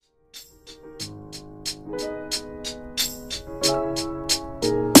Welcome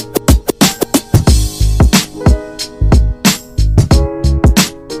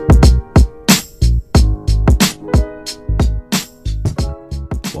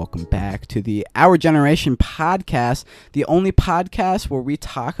back to the Our Generation podcast, the only podcast where we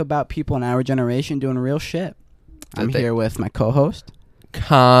talk about people in our generation doing real shit. I'm here with my co-host,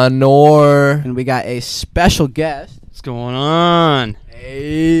 Connor. and we got a special guest. What's going on?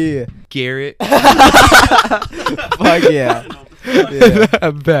 Hey. Garret. Fuck yeah.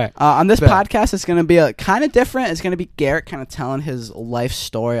 I'm back. On this podcast, it's going to be kind of different. It's going to be Garret kind of telling his life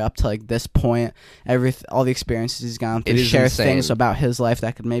story up to like this point, all the experiences he's gone through, share things about his life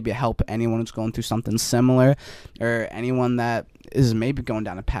that could maybe help anyone who's going through something similar or anyone that is maybe going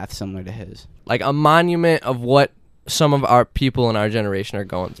down a path similar to his. Like a monument of what some of our people in our generation are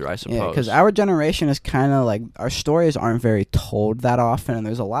going through, I suppose. Yeah, because our generation is kind of like, our stories aren't very told that often, and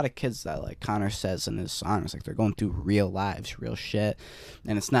there's a lot of kids that, like Connor says in his songs, like they're going through real lives, real shit,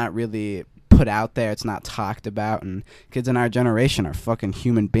 and it's not really put out there, it's not talked about, and kids in our generation are fucking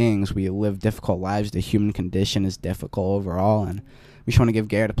human beings. We live difficult lives, the human condition is difficult overall, and we just want to give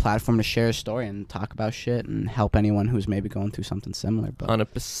Garret a platform to share his story and talk about shit and help anyone who's maybe going through something similar. But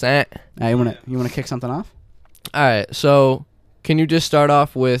 100%. You wanna kick something off? All right, so can you just start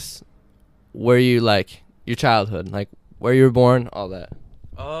off with where you, like, your childhood, like where you were born, all that?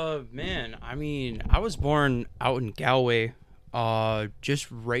 Man, I mean, I was born out in Galway, just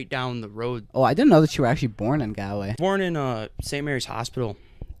right down the road. Oh, I didn't know that you were actually born in Galway. Born in St. Mary's Hospital,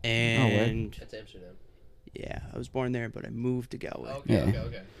 and That's Amsterdam. yeah, I was born there, but I moved to Galway.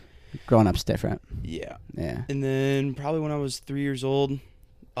 Okay. Growing up's different. Yeah, Yeah. and then probably when I was 3 years old,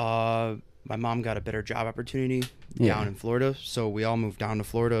 my mom got a better job opportunity down in Florida, so we all moved down to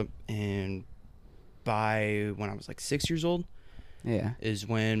Florida, and by when I was like 6 years old, is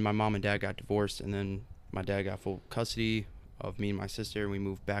when my mom and dad got divorced, and then my dad got full custody of me and my sister, and we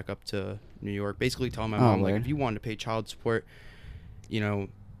moved back up to New York, basically telling my mom, like, if you wanted to pay child support, you know,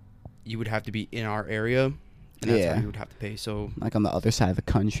 you would have to be in our area, and that's how you would have to pay. So like on the other side of the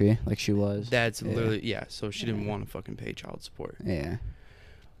country, like she was. That's literally, so she didn't want to fucking pay child support. Yeah.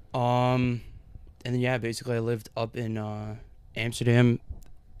 And then basically I lived up in Amsterdam,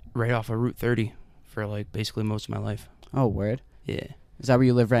 right off of Route 30 for like basically most of my life. Oh, word. Yeah. Is that where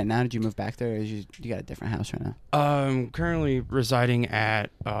you live right now? Did you move back there, or you got a different house right now? I'm currently residing at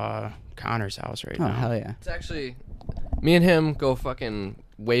Connor's house right now. Oh, hell yeah. It's actually, me and him go fucking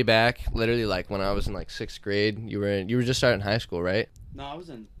way back, literally like when I was in like 6th grade. You were just starting high school, right? No, I was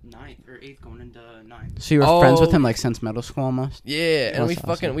in 9th or 8th going into 9th. So you were friends with him like since middle school almost? Yeah, and That's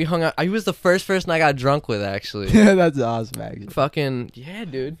awesome. we hung out. He was the first person I got drunk with, actually. Yeah, that's awesome, actually. Fucking, yeah,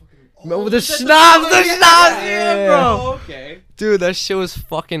 dude. The schnapps, yeah, bro. Oh, okay. Dude, that shit was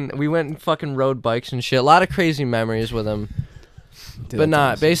fucking, we went and fucking rode bikes and shit. A lot of crazy memories with him. Dude, But nah,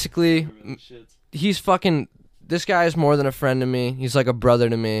 awesome. basically, he's fucking, this guy is more than a friend to me. He's like a brother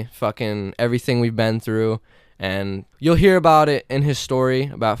to me. Fucking everything we've been through. And you'll hear about it in his story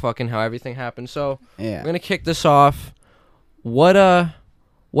about fucking how everything happened. So we're gonna kick this off. What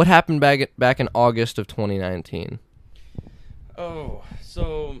happened back in August of 2019? Oh,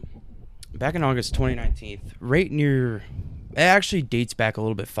 so back in August 2019, right near, it actually dates back a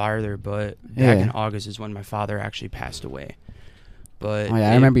little bit farther, but back in August is when my father actually passed away. But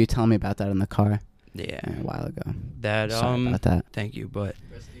I remember you telling me about that in the car. Yeah, a while ago. Sorry about that. Thank you, but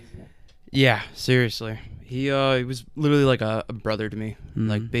yeah, seriously. He was literally like a brother to me,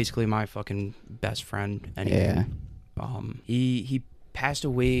 like basically my fucking best friend. Anyway. Yeah. He passed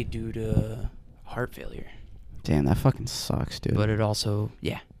away due to heart failure. Damn, that fucking sucks, dude. But it also,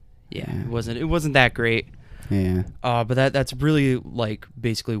 it wasn't that great. Yeah. But that's really like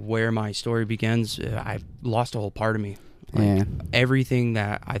basically where my story begins. I lost a whole part of me. Like, everything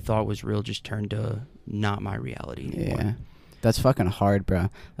that I thought was real just turned to not my reality anymore. Yeah. That's fucking hard, bro.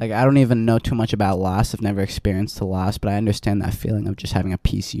 Like, I don't even know too much about loss. I've never experienced a loss, but I understand that feeling of just having a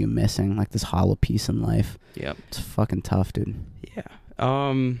piece of you missing, like this hollow piece in life. Yep. It's fucking tough, dude. Yeah.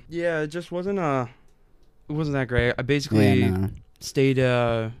 Yeah, it just wasn't that great. I basically stayed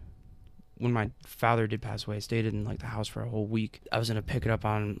when my father did pass away. I stayed in like the house for a whole week. I was gonna pick it up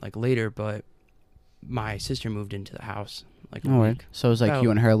on like later, but my sister moved into the house like a week. So it was like you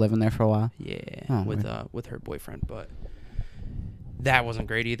and her living there for a while? Yeah, with her boyfriend, but that wasn't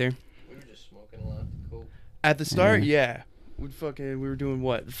great either. We were just smoking a lot. Cool. At the start, we were doing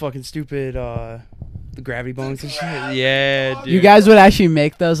what? Fucking stupid the gravity bones and shit. Yeah, dude. You guys would actually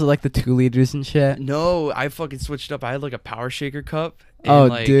make those with like the 2 liters and shit? No, I fucking switched up. I had like a power shaker cup, And, Oh,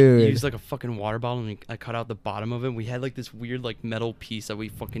 like, dude. used like a fucking water bottle and I cut out the bottom of it. We had like this weird like metal piece that we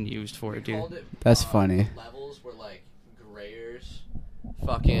fucking used for it, dude. That's funny. Levels were like grayers,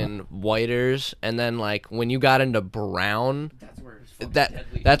 fucking whiters, and then like when you got into brown,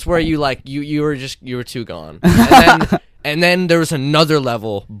 that's where you like you were too gone. And then there was another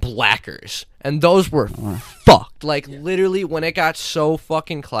level, blackers, and those were fucked. Like literally, when it got so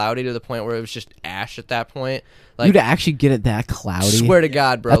fucking cloudy to the point where it was just ash at that point. Like, You'd actually get it that cloudy. Swear to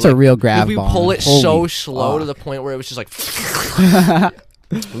God, bro. That's a real grab We bomb. pull it Holy so slow to fuck. the point where it was just like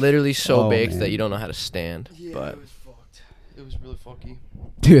literally so Oh, baked man. that you don't know how to stand. Yeah, But it was fucked. It was really fucky.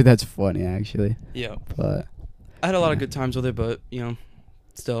 Dude, that's funny actually. Yeah. But I had a lot of good times with it, but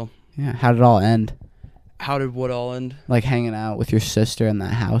still. yeah, how did it all end? How did what all end? Like hanging out with your sister in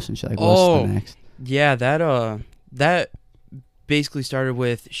that house and shit. Like, what's the next? Yeah, that basically started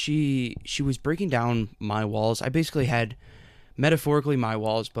with she was breaking down my walls. I basically had metaphorically my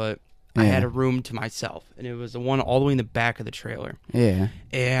walls, but I had Yeah. a room to myself, and it was the one all the way in the back of the trailer. Yeah.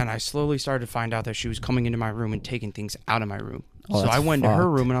 And I slowly started to find out that she was coming into my room and taking things out of my room. Oh, so that's I went to her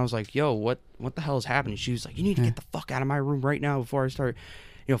fucked. room and I was like, "Yo, what the hell is happening?" She was like, "You need to get the fuck out of my room right now before I start,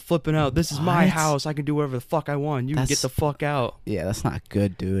 flipping out. This is my What? house. I can do whatever the fuck I want. You can get That's- the fuck out." Yeah, that's not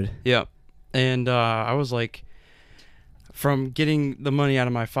good, dude. Yeah. And I was like, from getting the money out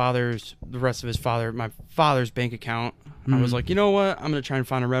of my father's bank account, I was like, you know what? I'm going to try and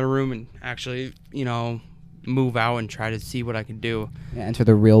find a rental room and actually, move out and try to see what I can do. Yeah, enter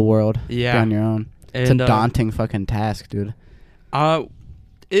the real world. Yeah. Be on your own. It's And, a daunting fucking task, dude.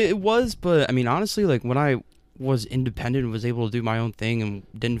 It was, but I mean, honestly, like when I was independent and was able to do my own thing and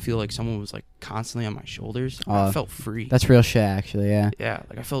didn't feel like someone was like constantly on my shoulders, I felt free. That's real shit, actually. Yeah. Yeah,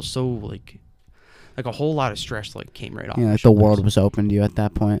 like I felt so like a whole lot of stress like came right off. Yeah, my like the world shoulders. was open to you at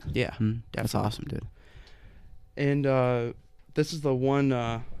that point. Yeah, That's definitely. awesome, dude. And this is the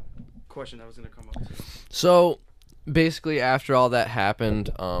one question that was gonna come up. so basically after all that happened,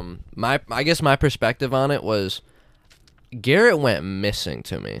 I guess my perspective on it was Garrett went missing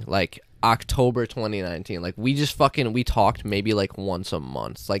to me. Like October 2019. Like we talked maybe like once a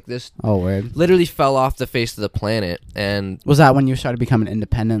month. Like this Oh, weird. literally fell off the face of the planet. And Was that when you started becoming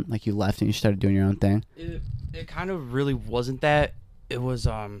independent? Like you left and you started doing your own thing? It kind of really wasn't that. It was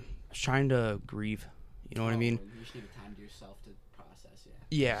I was trying to grieve. You know what I mean? You just needed time to yourself to process,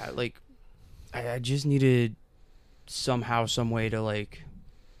 Yeah, like I just needed somehow, some way to like,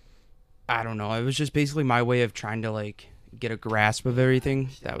 I don't know. It was just basically my way of trying to like get a grasp of everything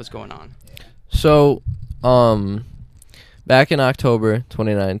that was going on. so back in October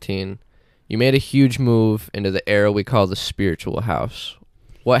 2019, you made a huge move into the era we call the spiritual house.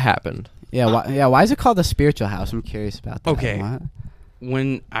 What happened? Yeah, why is it called the spiritual house? I'm curious about that. Okay. What?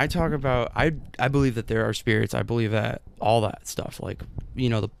 When I talk about, I believe that there are spirits. I believe that all that stuff, like,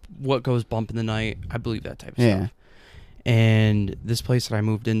 what goes bump in the night. I believe that type of Yeah. stuff. And this place that I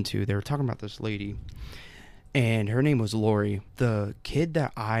moved into, they were talking about this lady, and her name was Lori. The kid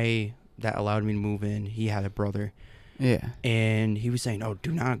that allowed me to move in, he had a brother, Yeah. and he was saying, "Oh,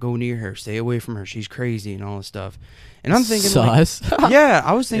 do not go near her. Stay away from her. She's crazy and all this stuff." And I'm thinking, like, Sus. yeah,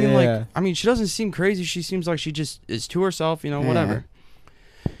 I was thinking, Yeah. like, I mean, she doesn't seem crazy. She seems like she just is to herself, whatever.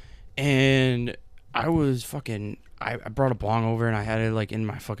 And I was fucking, I brought a bong over and I had it like in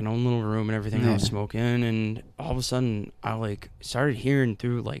my fucking own little room and everything. I was Yeah. smoking, and all of a sudden I like started hearing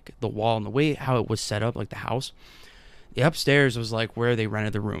through like the wall and the way how it was set up, like the house. The upstairs was like where they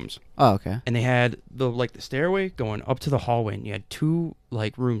rented the rooms, Oh, okay. and they had the stairway going up to the hallway, and you had two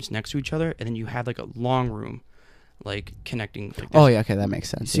like rooms next to each other, and then you had like a long room, like connecting. Like, Oh, yeah, okay, that makes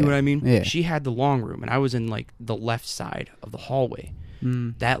sense. see yeah. what I mean? Yeah. She had the long room, and I was in like the left side of the hallway.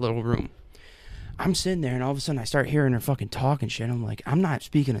 That little room. I'm sitting there, and all of a sudden I start hearing her fucking talk and shit. I'm like, I'm not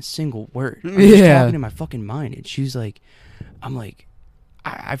speaking a single word. I'm just Yeah. talking in my fucking mind. And she's like, I'm like,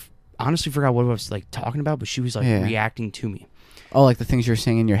 I've honestly forgot what I was like talking about, but she was like Yeah. reacting to me. Oh, like the things you were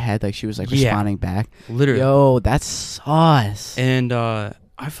saying in your head, like she was like Yeah. responding back. Literally. Yo, that's sauce. And I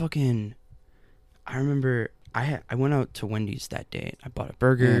remember I went out to Wendy's that day. I bought a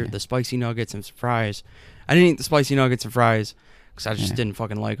burger, Yeah. the spicy nuggets, and some fries. I didn't eat the spicy nuggets and fries because I just Yeah. didn't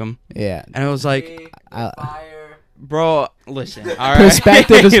fucking like them. Yeah. And I was like, bro, listen. All right.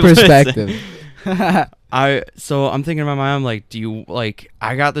 Perspective is Listen. perspective. So I'm thinking in my mind, I'm like, do you like?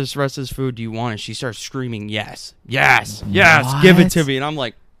 I got this rest of this food. Do you want it? She starts screaming, yes, yes, yes, give it to What? me. And I'm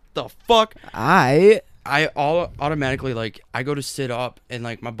like, the fuck. I Automatically like I go to sit up and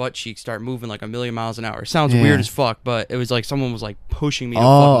like my butt cheeks start moving like a million miles an hour. It sounds Yeah. weird as fuck, but it was like someone was like pushing me to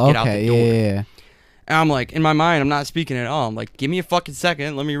Oh, fucking get out okay. the door. Yeah. And I'm like, in my mind, I'm not speaking at all. I'm like, give me a fucking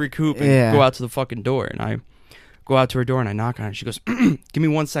second, let me recoup and Yeah. go out to the fucking door. And I Go out to her door and I knock on it. She goes, "Give me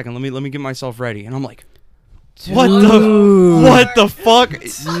 1 second. Let me get myself ready." And I'm like, what the fuck?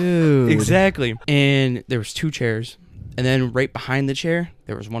 Dude. Exactly. And there was 2 chairs. And then right behind the chair,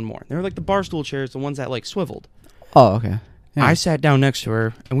 there was one more. They were like the bar stool chairs, the ones that like swiveled. Oh, okay. Yeah. I sat down next to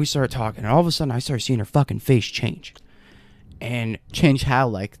her and we started talking. And all of a sudden I started seeing her fucking face change. And change how?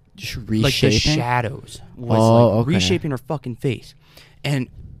 Like just reshaping? like the shadows was okay. reshaping her fucking face. And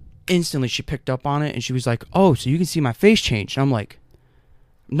instantly she picked up on it and she was like, "Oh, so you can see my face change." And I'm like,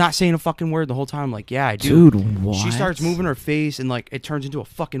 not saying a fucking word the whole time. I'm like, "Yeah, I do." Dude, what? She starts moving her face and like it turns into a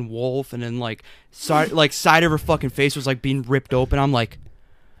fucking wolf, and then like side of her fucking face was like being ripped open. I'm like,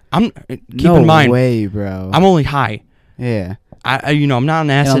 keep in mind, no way, bro. I'm only high. Yeah. I'm not on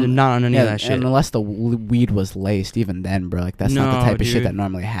acid and not on any of that shit. And unless the weed was laced, even then, bro, like that's not the type of shit that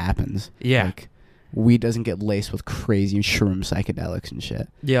normally happens. Yeah. Like, weed doesn't get laced with crazy shroom psychedelics and shit.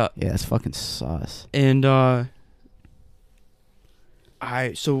 Yeah. Yeah, that's fucking sus. And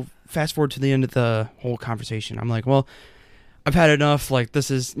so fast forward to the end of the whole conversation. I'm like, well, I've had enough. Like, this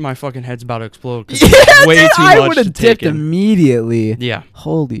is my fucking head's about to explode. Yeah, way dude, too I much would to have take dipped in. immediately. Yeah.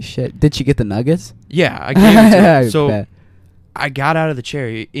 Holy shit. Did she get the nuggets? Yeah, I gave it to her. I So bet. I got out of the chair.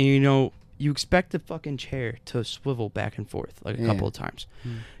 You expect the fucking chair to swivel back and forth like a couple of times.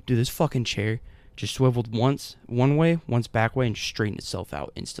 Dude, this fucking chair just swiveled once one way, once back way, and straightened itself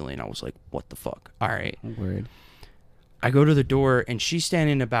out instantly. And I was like, what the fuck? All right. Word. I go to the door, and she's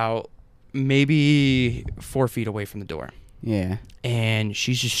standing about maybe 4 feet away from the door. Yeah. And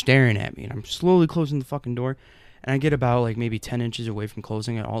she's just staring at me. And I'm slowly closing the fucking door. And I get about like maybe 10 inches away from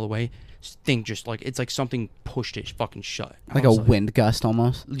closing it all the way. This thing just like, it's like something pushed it fucking shut. Like a wind gust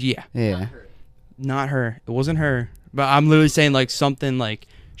almost? Yeah. Yeah. Not her. It wasn't her. But I'm literally saying like something like,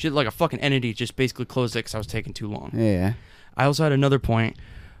 shit, like a fucking entity just basically closed it because I was taking too long. Yeah. I also had another point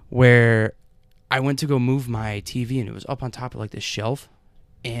where I went to go move my TV and it was up on top of like this shelf.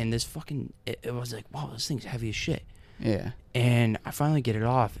 And this fucking, it was like, wow, this thing's heavy as shit. Yeah. And I finally get it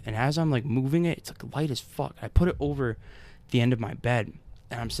off. And as I'm like moving it, it's like light as fuck. I put it over the end of my bed.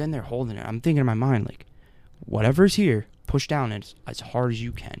 And I'm sitting there holding it. I'm thinking in my mind, like, whatever's here, push down as hard as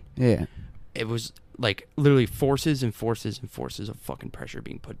you can. Yeah. It was like literally forces and forces and forces of fucking pressure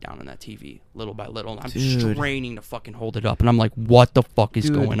being put down on that TV little by little. And I'm straining to fucking hold it up. And I'm like, what the fuck is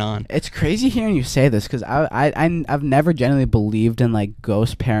going on? It's crazy hearing you say this because I've never generally believed in like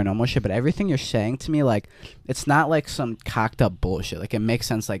ghost paranormal shit, but everything you're saying to me, like, it's not like some cocked up bullshit. Like, it makes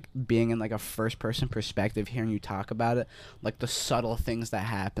sense, like, being in like a first person perspective, hearing you talk about it, like the subtle things that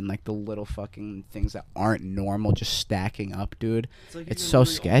happen, like the little fucking things that aren't normal just stacking up, dude. It's so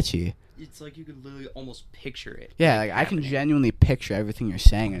sketchy. It's like you could literally almost picture it. Yeah, like I can genuinely picture everything you're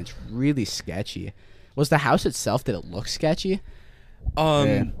saying, and it's really sketchy. Was the house itself, did it look sketchy?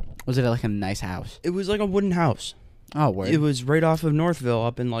 Was it like a nice house? It was like a wooden house. Oh, word. It was right off of Northville,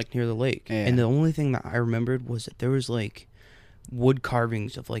 up in like near the lake. Yeah. And the only thing that I remembered was that there was like wood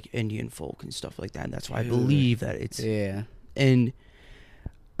carvings of like Indian folk and stuff like that. And that's why I believe that it's. Yeah. And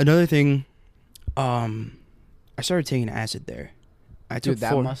another thing, I started taking acid there. Dude,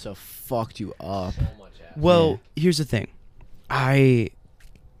 that must have fucked you up. Well, here's the thing. I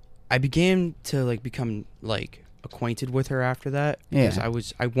began to like become like acquainted with her after that because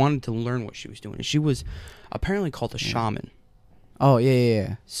I wanted to learn what she was doing. And she was apparently called a shaman. Oh,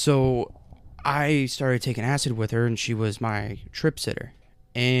 yeah. So I started taking acid with her, and she was my trip sitter.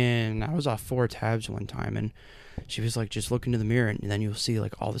 And I was off 4 tabs one time, and she was like, just look into the mirror, and then you'll see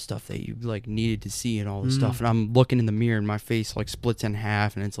like all the stuff that you like needed to see and all this stuff. And I'm looking in the mirror, and my face like splits in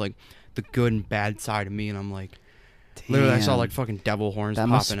half, and it's like the good and bad side of me. And I'm like, literally, I saw like fucking devil horns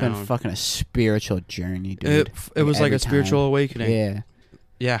popping out. That must have been fucking a spiritual journey, dude. It was like a spiritual awakening. Yeah.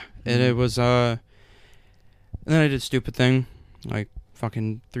 Yeah. And it was, and then I did a stupid thing. Like,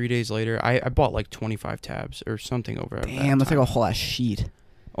 fucking 3 days later, I bought like 25 tabs or something over at Damn, that's like a whole ass sheet.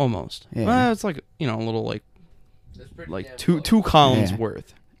 Almost. Yeah. Well, it's like, a little like two columns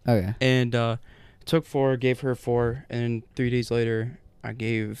worth. Okay. And took 4, gave her 4, and 3 days later I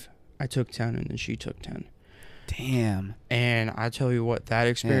took 10, and then she took 10. Damn. And I tell you what, that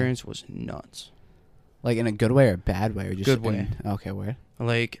experience was nuts. Like in a good way or a bad way, or just good way? Okay, where?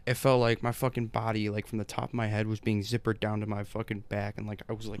 Like, it felt like my fucking body, like from the top of my head, was being zippered down to my fucking back, and like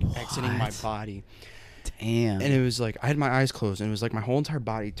I was like exiting my body. Damn. And it was like I had my eyes closed, and it was like my whole entire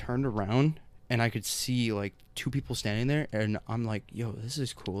body turned around, and I could see like 2 people standing there, and I'm like, yo, this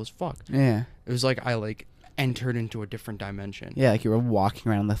is cool as fuck. Yeah. It was like I like entered into a different dimension. Yeah, like you were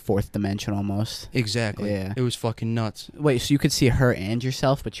walking around the fourth dimension almost. Exactly. Yeah. It was fucking nuts. Wait, so you could see her and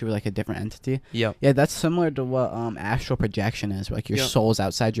yourself, but you were like a different entity? Yep. Yeah, that's similar to what astral projection is. Where, like your Yep. soul's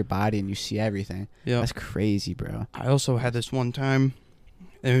outside your body and you see everything. Yeah. That's crazy, bro. I also had this one time.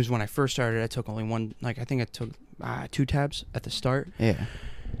 It was when I first started. I took only one. Like I think I took 2 tabs at the start. Yeah.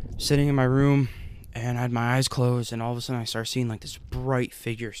 Sitting in my room, and I had my eyes closed, and all of a sudden I start seeing like this bright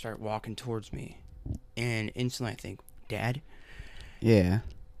figure start walking towards me, and instantly I think, Dad. Yeah.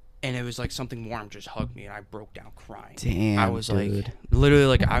 And it was like something warm just hugged me, and I broke down crying. Damn, I was dude. like, literally,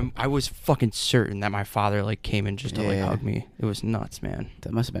 like I was fucking certain that my father like came in just to like Yeah. hug me. It was nuts, man.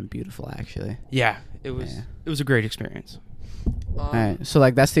 That must have been beautiful, actually. Yeah, it was. Yeah. It was a great experience. All right, so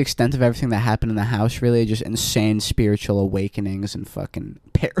like that's the extent of everything that happened in the house. Really, just insane spiritual awakenings and fucking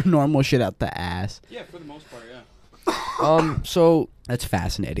paranormal shit out the ass. Yeah, for the most part, yeah. So That's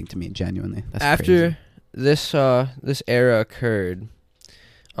fascinating to me, genuinely. That's after crazy. this era occurred,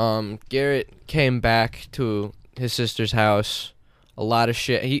 Garret came back to his sister's house. A lot of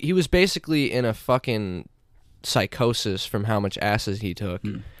shit. He was basically in a fucking psychosis from how much acid he took.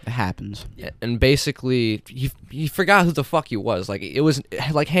 It happens. And basically he forgot who the fuck he was. Like it was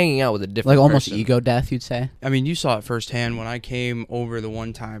like hanging out with a different Like almost person. ego death, you'd say. I mean, you saw it firsthand when I came over the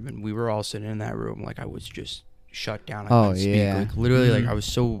one time, and we were all sitting in that room. Like I was just shut down. I couldn't speak. yeah. Like literally, like Mhm. I was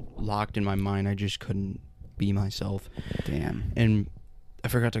so locked in my mind, I just couldn't be myself. Damn. And I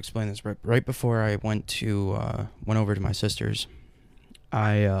forgot to explain this. Right before I went over to my sister's,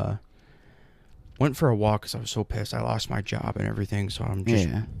 I went for a walk because I was so pissed. I lost my job and everything, so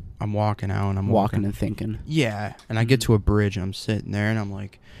I'm walking out and I'm walking and thinking. Yeah, and I get to a bridge and I'm sitting there and I'm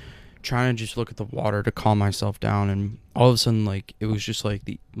like trying to just look at the water to calm myself down, and all of a sudden like it was just like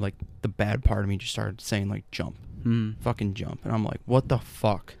the bad part of me just started saying like jump, fucking jump, and I'm like, what the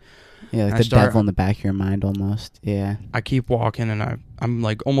fuck? Yeah, like I the start- devil in the back of your mind almost. Yeah. I keep walking and I'm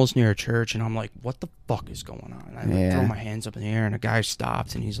like almost near a church and I'm like, what the fuck is going on? And I like, throw my hands up in the air and a guy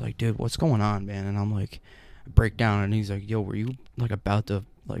stops and he's like, dude, what's going on, man? And I'm like, I break down and he's like, yo, were you like about to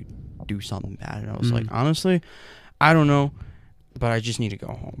like do something bad? And I was like, honestly, I don't know, but I just need to go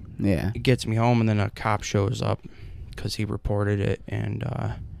home. Yeah. It gets me home and then a cop shows up because he reported it, and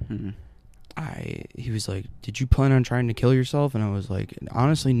he was like, did you plan on trying to kill yourself? And I was like,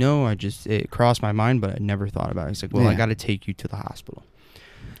 honestly, no. It crossed my mind, but I never thought about it. He's like, well, I got to take you to the hospital.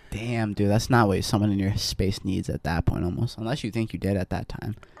 Damn, dude, that's not what someone in your space needs at that point almost, unless you think you did at that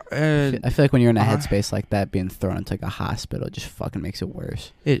time. I feel like when you're in a headspace like that, being thrown into like a hospital just fucking makes it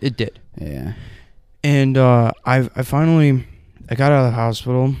worse. It did. Yeah. And I finally got out of the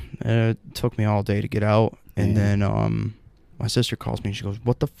hospital. It took me all day to get out. And then my sister calls me and she goes,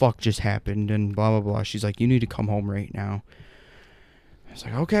 what the fuck just happened? And blah, blah, blah. She's like, you need to come home right now. I was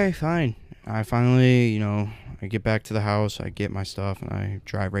like, okay, fine. I finally, I get back to the house. I get my stuff and I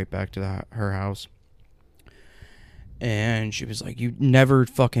drive right back to her house. And she was like, you never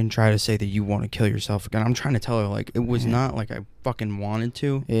fucking try to say that you want to kill yourself again. I'm trying to tell her, like, it was not like I fucking wanted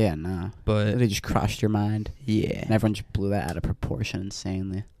to. Yeah, no. But They just crushed your mind. yeah. And everyone just blew that out of proportion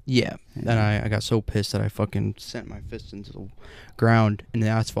insanely. Yeah. Then I got so pissed that I fucking sent my fist into the ground in the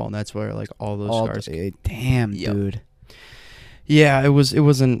asphalt, and that's where like all those scars. Damn, Yep. dude. Yeah, it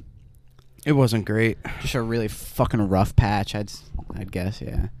wasn't great. Just a really fucking rough patch, I'd guess,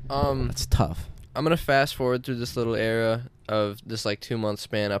 yeah. That's tough. I'm gonna fast forward through this little era of this like 2-month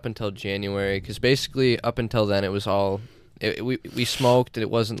span up until January, because basically up until then it was all we smoked, and it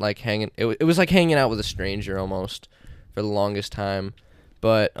wasn't like hanging. It was like hanging out with a stranger almost for the longest time.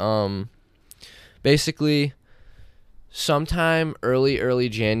 But basically, sometime early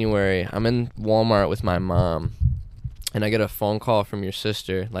January, I'm in Walmart with my mom, and I get a phone call from your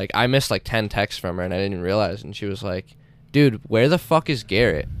sister. Like, I missed like 10 texts from her, and I didn't even realize. And she was like, "Dude, where the fuck is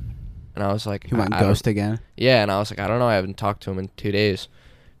Garret?" And I was like, He went ghost again? Yeah, and I was like, I don't know. I haven't talked to him in 2 days.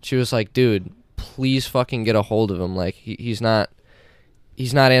 She was like, dude, please fucking get a hold of him. Like, he's not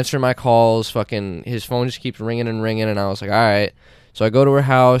answering my calls. Fucking, his phone just keeps ringing and ringing. And I was like, all right. So I go to her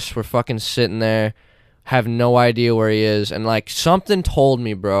house. We're fucking sitting there. Have no idea where he is. And, like, something told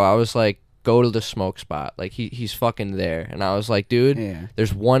me, bro. I was like, go to the smoke spot. Like, he's fucking there. And I was like, dude,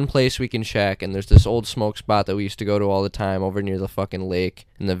 there's one place we can check. And there's this old smoke spot that we used to go to all the time over near the fucking lake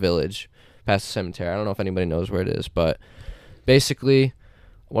in the village past the cemetery. I don't know if anybody knows where it is. But basically,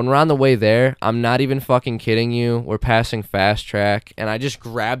 when we're on the way there, I'm not even fucking kidding you. We're passing Fast Track, and I just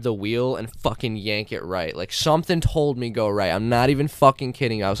grab the wheel and fucking yank it right. Like, something told me go right. I'm not even fucking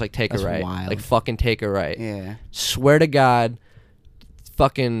kidding you. I was like, take That's a right. wild. Like, fucking take a right. Yeah. Swear to God,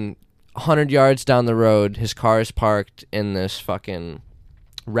 fucking 100 yards down the road, his car is parked in this fucking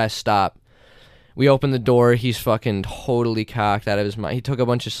rest stop. we opened the door. He's fucking totally cocked out of his mind. He took a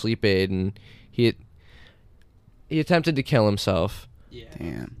bunch of sleep aid and he attempted to kill himself. Yeah.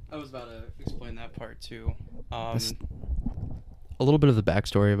 Damn. I was about to explain that part too. That's- A little bit of the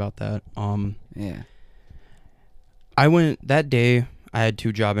backstory about that. Yeah. I went that day. I had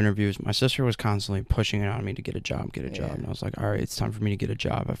 2 job interviews. My sister was constantly pushing it on me to get a job. And I was like, all right, it's time for me to get a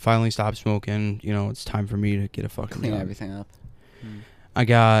job. I finally stopped smoking. You know, it's time for me to get a fucking Clean job. everything up.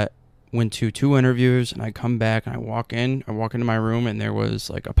 I went to 2 interviews, and I come back and I walk into my room, and there was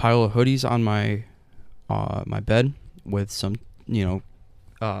like a pile of hoodies on my my bed with some,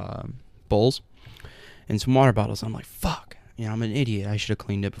 bowls and some water bottles. I'm like, fuck, I'm an idiot. I should have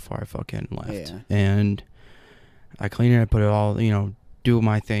cleaned it before I fucking left. Yeah. And I cleaned it. I put it all, do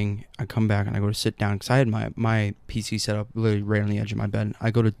my thing. I come back and I go to sit down because I had my PC set up literally right on the edge of my bed. I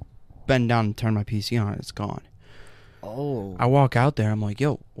go to bend down and turn my PC on. It's gone. Oh. I walk out there. I'm like,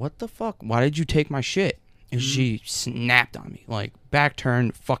 yo, what the fuck? Why did you take my shit? And she snapped on me. Like, back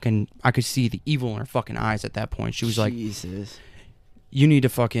turn, fucking, I could see the evil in her fucking eyes at that point. She was like, Jesus. you need to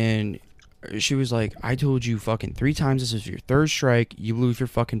fucking, she was like, I told you fucking 3 times this is your 3rd strike. You lose your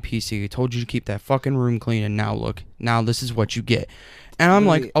fucking PC. I told you to keep that fucking room clean. And now look, now this is what you get. And I'm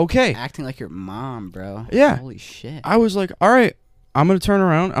Really like, okay. Acting like your mom, bro. Yeah. Holy shit. I was like, all right, I'm going to turn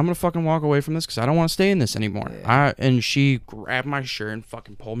around. I'm going to fucking walk away from this because I don't want to stay in this anymore. Yeah. And she grabbed my shirt and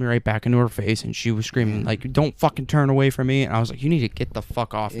fucking pulled me right back into her face. And she was screaming, like, don't fucking turn away from me. And I was like, you need to get the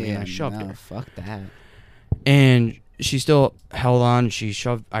fuck off me. And I shoved her. Fuck that. And she still held on.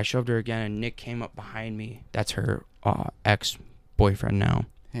 I shoved her again. And Nick came up behind me. That's her ex-boyfriend now.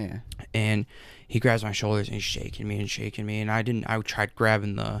 Yeah. And he grabs my shoulders and he's shaking me. And I tried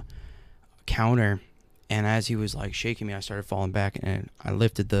grabbing the counter. And as he was like shaking me, I started falling back, and I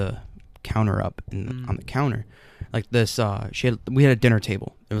lifted the counter up on the counter, like this. We had a dinner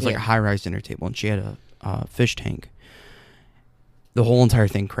table. It was like a high-rise dinner table, and she had a fish tank. The whole entire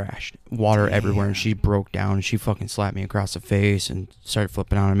thing crashed, water everywhere, and she broke down. And she fucking slapped me across the face and started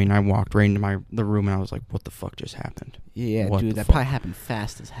flipping out. I mean, I walked right into the room, and I was like, "What the fuck just happened?" Yeah, What dude, the that fuck? probably happened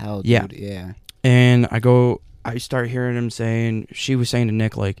fast as hell, dude. Yeah. Yeah. And I start hearing him saying, she was saying to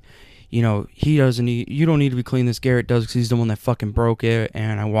Nick, like, you don't need to be clean. This Garret does because he's the one that fucking broke it.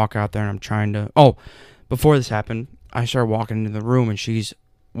 And I walk out there and I'm trying to, before this happened, I started walking into the room and she's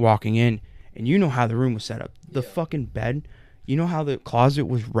walking in. And you know how the room was set up. The fucking bed, you know how the closet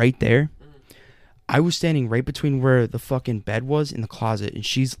was right there? I was standing right between where the fucking bed was and the closet. And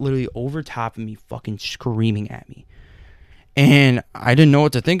she's literally over top of me fucking screaming at me. And I didn't know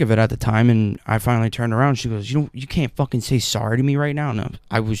what to think of it at the time, and I finally turned around. She goes, you can't fucking say sorry to me right now. And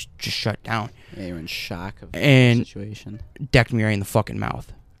I was just shut down. Yeah, you're in shock of And the situation. Decked me right in the fucking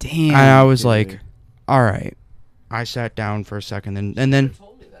mouth. Damn. And I was dude. like, all right. I sat down for a second, and then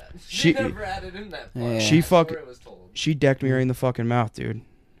Told me that. She- never added in that part. Yeah. She I swore fuck- it was told. she decked me right in the fucking mouth, dude.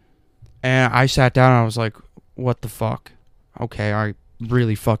 And I sat down, and I was like, what the fuck? Okay, I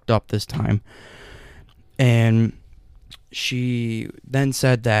really fucked up this time. And she then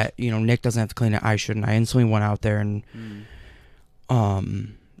said that, Nick doesn't have to clean it. I shouldn't. I instantly went out there and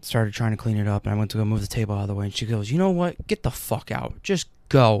started trying to clean it up. And I went to go move the table out of the way. And she goes, you know what? Get the fuck out. Just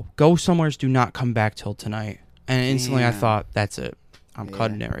go. Go somewhere. Do not come back till tonight. And instantly I Damn. thought, that's it. I'm Yeah.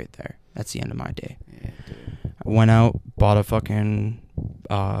 cutting it right there. That's the end of my day. Yeah, dude. I went out, bought a fucking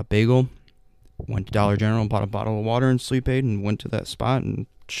bagel, went to Dollar General, bought a bottle of water and sleep aid, and went to that spot and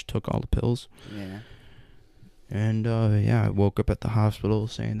just took all the pills. Yeah. And I woke up at the hospital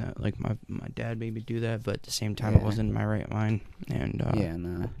saying that like my dad made me do that, but at the same time I Yeah. wasn't in my right mind. And Yeah,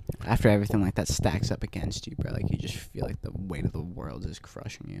 no. After everything like that stacks up against you, bro, like you just feel like the weight of the world is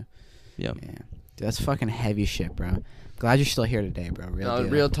crushing you. Yep. Yeah. Dude, that's fucking heavy shit, bro. Glad you're still here today, bro. Real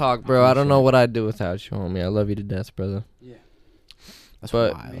deal. Real talk, bro. I don't know what I'd do without you, homie. I love you to death, brother. Yeah. That's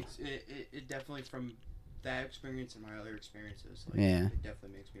but- wild. It definitely, from that experience and my other experiences, Yeah. it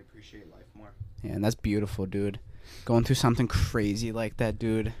definitely makes me appreciate life more. Yeah, and that's beautiful, dude. Going through something crazy like that,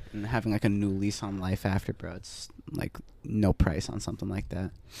 dude, and having like a new lease on life after, bro. It's like no price on something like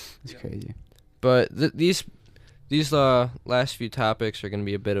that. It's crazy. But these last few topics are going to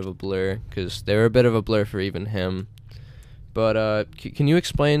be a bit of a blur because they were a bit of a blur for even him. But can you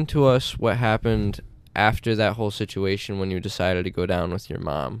explain to us what happened after that whole situation when you decided to go down with your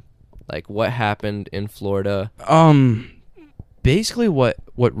mom? Like, what happened in Florida? Basically what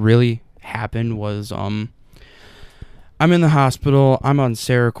really happened was I'm in the hospital. I'm on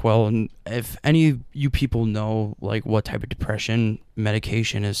Seroquel, and if any of you people know like what type of depression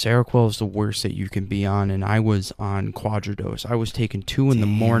medication is, Seroquel is the worst that you can be on. And I was on Quadradose. I was taking 2 in the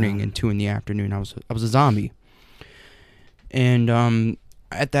morning and 2 in the afternoon. I was a zombie. And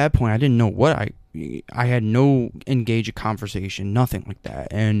at that point, I didn't know what I had no engaged conversation, nothing like that.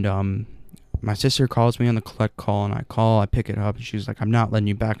 And my sister calls me on the collect call, and I pick it up, and she's like, I'm not letting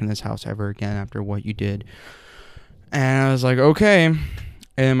you back in this house ever again after what you did. And I was like, okay.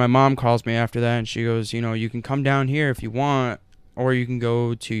 And my mom calls me after that, and she goes, you can come down here if you want, or you can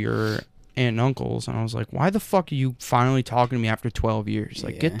go to your aunt and uncle's. And I was like, why the fuck are you finally talking to me after 12 years?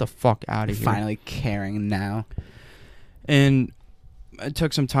 Like, get the fuck out of here. Finally caring now. And I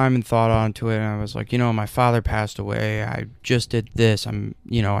took some time and thought onto it, and I was like, my father passed away. I just did this. I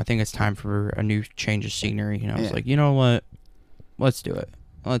think it's time for a new change of scenery. I was like, you know what? Let's do it.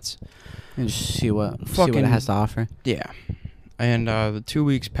 Let's just see what it has to offer. Yeah. And the 2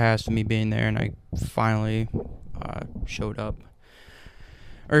 weeks passed of me being there, and I finally showed up.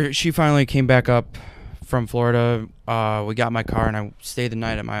 Or she finally came back up from Florida. We got my car, and I stayed the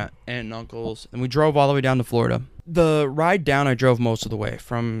night at my aunt and uncle's, and we drove all the way down to Florida. The ride down, I drove most of the way.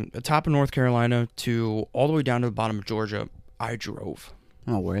 From the top of North Carolina to all the way down to the bottom of Georgia, I drove.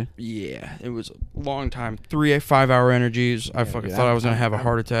 Oh, word? Yeah, it was a long time. 5-hour energies. I fucking thought I was going to have a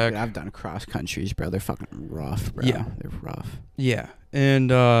heart attack. Dude, I've done cross countries, bro. They're fucking rough, bro. Yeah. They're rough. Yeah. And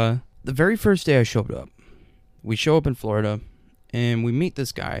the very first day I showed up, we show up in Florida, and we meet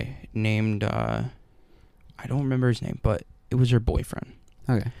this guy named, I don't remember his name, but it was her boyfriend.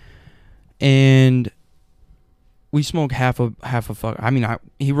 Okay. And we smoked half a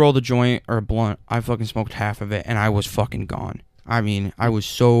he rolled a joint or a blunt. I fucking smoked half of it, and I was fucking gone. I was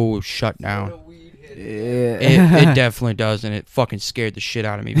so shut down. It definitely does, and it fucking scared the shit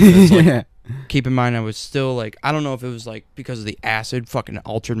out of me. Because, keep in mind, I was still I don't know if it was because of the acid fucking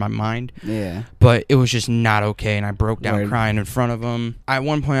altered my mind. Yeah. But it was just not okay, and I broke down crying in front of him. At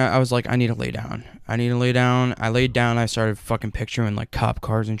one point, I was like, I need to lay down. I laid down. I started fucking picturing cop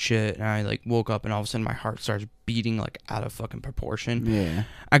cars and shit, and I woke up, and all of a sudden my heart starts beating out of fucking proportion. Yeah.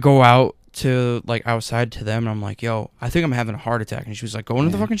 I go out to outside to them, and I'm like, yo, I think I'm having a heart attack. And she was like, go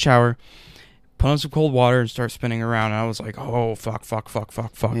into the fucking shower, put on some cold water, and start spinning around. And I was like, oh, fuck.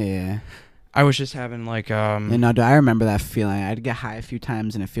 Yeah. I was just having I remember that feeling. I'd get high a few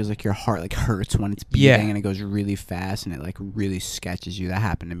times, and it feels like your heart hurts when it's beating, and it goes really fast, and it really sketches you. That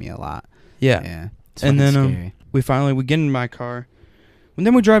happened to me a lot. Yeah. And then scary. we get in my car, and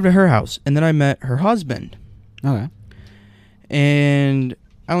then we drive to her house, and then I met her husband. Okay. And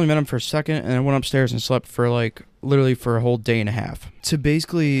I only met him for a second, and I went upstairs and slept for literally for a whole day and a half. To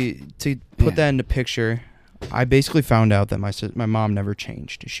put that into picture, I basically found out that my mom never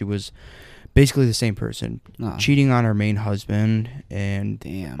changed. She was basically the same person, cheating on her main husband,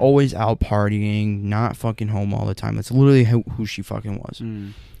 and always out partying, not fucking home all the time. That's literally who she fucking was.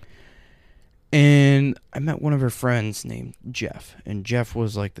 And I met one of her friends named Jeff, and Jeff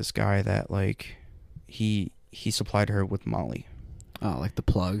was this guy that he supplied her with Molly. Oh, the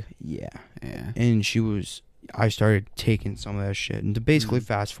plug? Yeah. Yeah. And I started taking some of that shit. And to basically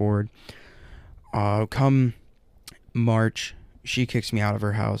fast forward, come March, she kicks me out of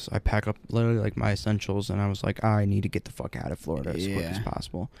her house. I pack up literally my essentials, and I was like, I need to get the fuck out of Florida as quick as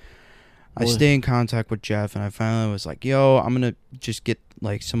possible. I stay in contact with Jeff, and I finally was like, yo, I'm going to just get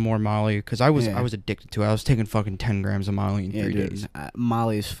some more Molly, because I was addicted to it. I was taking fucking 10 grams of Molly in 3 days.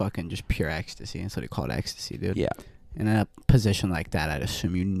 Molly is fucking just pure ecstasy. That's what they call it, ecstasy, dude. Yeah. And in a position like that, I'd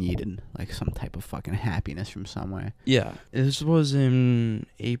assume you needed some type of fucking happiness from somewhere. Yeah. This was in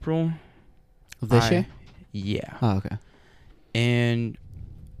April of this year? Yeah. Oh, okay. And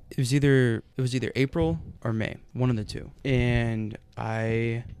it was either April or May, one of the two. And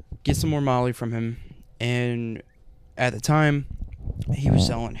I get some more Molly from him, and at the time, he was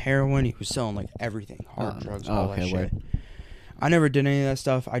selling heroin. He was selling everything, hard drugs, all that shit. Word. I never did any of that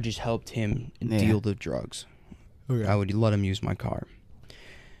stuff. I just helped him deal the drugs. Okay. I would let him use my car.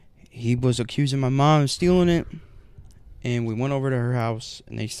 He was accusing my mom of stealing it, and we went over to her house,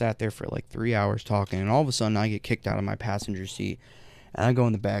 and they sat there for 3 hours talking, and all of a sudden I get kicked out of my passenger seat, and I go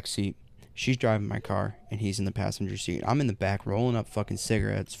in the back seat. She's driving my car, and he's in the passenger seat. I'm in the back rolling up fucking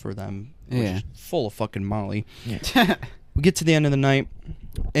cigarettes for them, which is full of fucking Molly. Yeah. We get to the end of the night,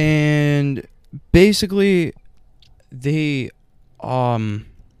 and basically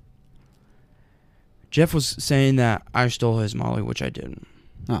Jeff was saying that I stole his Molly, which I didn't.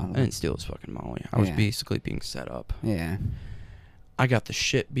 Oh. I didn't steal his fucking Molly. I was basically being set up. Yeah. I got the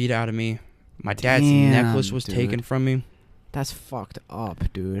shit beat out of me. My dad's necklace was taken from me. That's fucked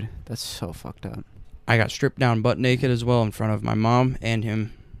up, dude. That's so fucked up. I got stripped down butt naked as well in front of my mom and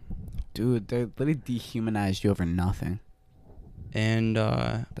him. Dude, they literally dehumanized you over nothing. And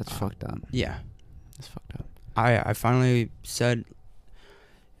that's fucked up. Yeah. That's fucked up. I finally said,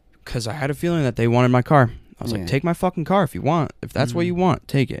 because I had a feeling that they wanted my car. I was like, take my fucking car if you want. If that's what you want,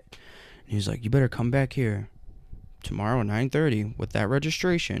 take it. He's like, you better come back here tomorrow at 9:30 with that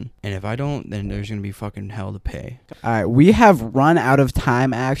registration, and if I don't, then there's gonna be fucking hell to pay. All right, we have run out of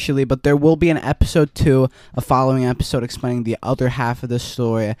time actually, but there will be an episode 2, a following episode explaining the other half of this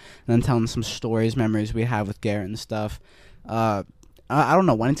story, and then telling some stories, memories we have with Garret and stuff. I don't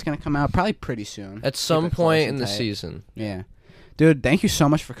know when it's gonna come out. Probably pretty soon. At some point in the season. Yeah. Dude, thank you so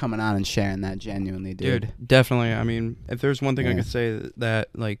much for coming on and sharing that. Genuinely, dude. Definitely. I mean, if there's one thing I Yeah. could say that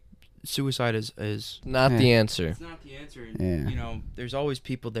like suicide is Not the answer. it's not the answer. Yeah. You know, there's always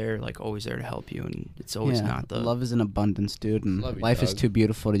people there, like always there to help you, and it's always not the love is in abundance, dude, and Love you, life is dog. too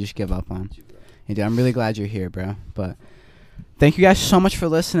beautiful to just give up on. Hey, dude, I'm really glad you're here, bro. But thank you guys so much for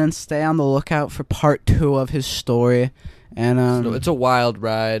listening. Stay on the lookout for part 2 of his story. And So it's a wild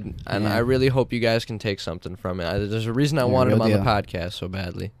ride, and Yeah. I really hope you guys can take something from it. There's a reason I Yeah, wanted real him on deal. the podcast so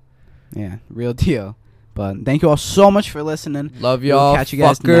badly. yeah, real deal. But thank you all so much for listening. Love We'll y'all, catch you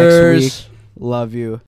guys fuckers. next week. Love you.